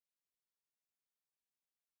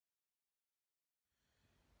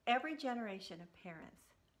Every generation of parents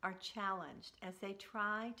are challenged as they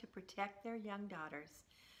try to protect their young daughters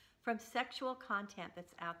from sexual content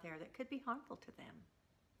that's out there that could be harmful to them.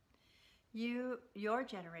 Your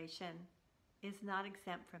generation is not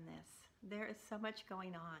exempt from this. There is so much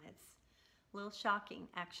going on. It's a little shocking,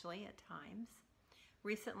 actually, at times.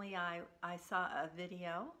 Recently, I saw a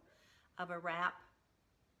video of a rap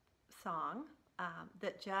song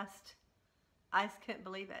that I just couldn't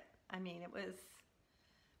believe it. I mean, it was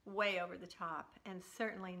way over the top, and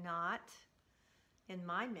certainly not in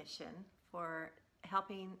my mission for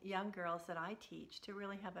helping young girls that I teach to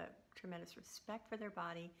really have a tremendous respect for their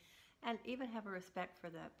body and even have a respect for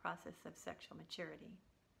the process of sexual maturity.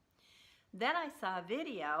 Then I saw a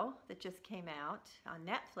video that just came out on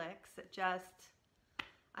Netflix that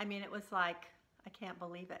it was like, I can't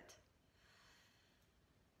believe it.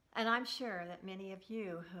 And I'm sure that many of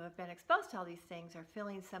you who have been exposed to all these things are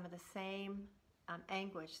feeling some of the same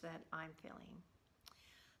anguish that I'm feeling.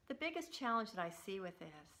 The biggest challenge that I see with this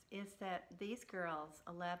is that these girls,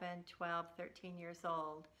 11, 12, 13 years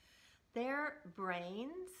old, their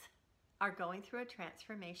brains are going through a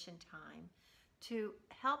transformation time to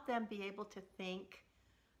help them be able to think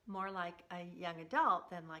more like a young adult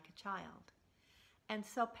than like a child. And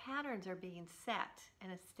so patterns are being set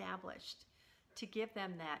and established to give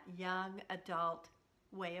them that young adult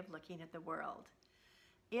way of looking at the world.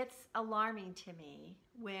 It's alarming to me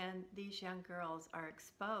when these young girls are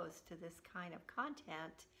exposed to this kind of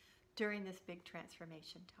content during this big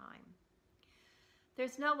transformation time.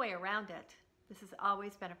 There's no way around it. This has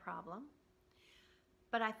always been a problem.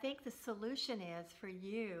 But I think the solution is for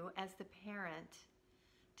you as the parent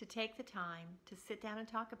to take the time to sit down and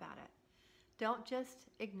talk about it. Don't just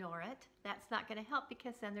ignore it. That's not going to help,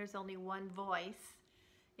 because then there's only one voice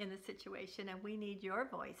in the situation, and we need your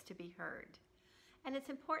voice to be heard. And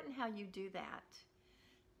it's important how you do that.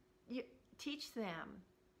 You teach them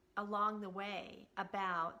along the way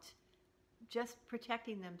about just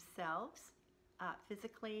protecting themselves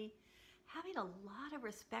physically, having a lot of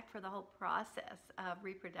respect for the whole process of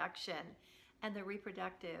reproduction and the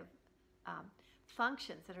reproductive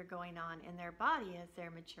functions that are going on in their body as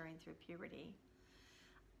they're maturing through puberty.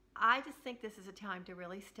 I just think this is a time to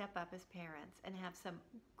really step up as parents and have some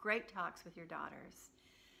great talks with your daughters.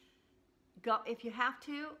 Go, if you have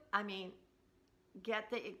to, get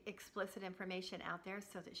the explicit information out there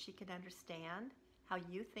so that she can understand how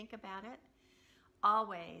you think about it.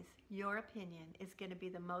 Always, your opinion is going to be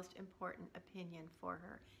the most important opinion for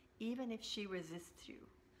her, even if she resists you.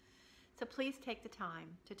 So please take the time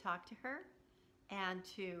to talk to her and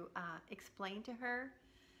to explain to her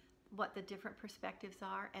what the different perspectives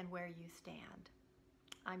are and where you stand.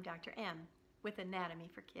 I'm Dr. M with Anatomy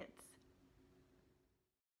for Kids.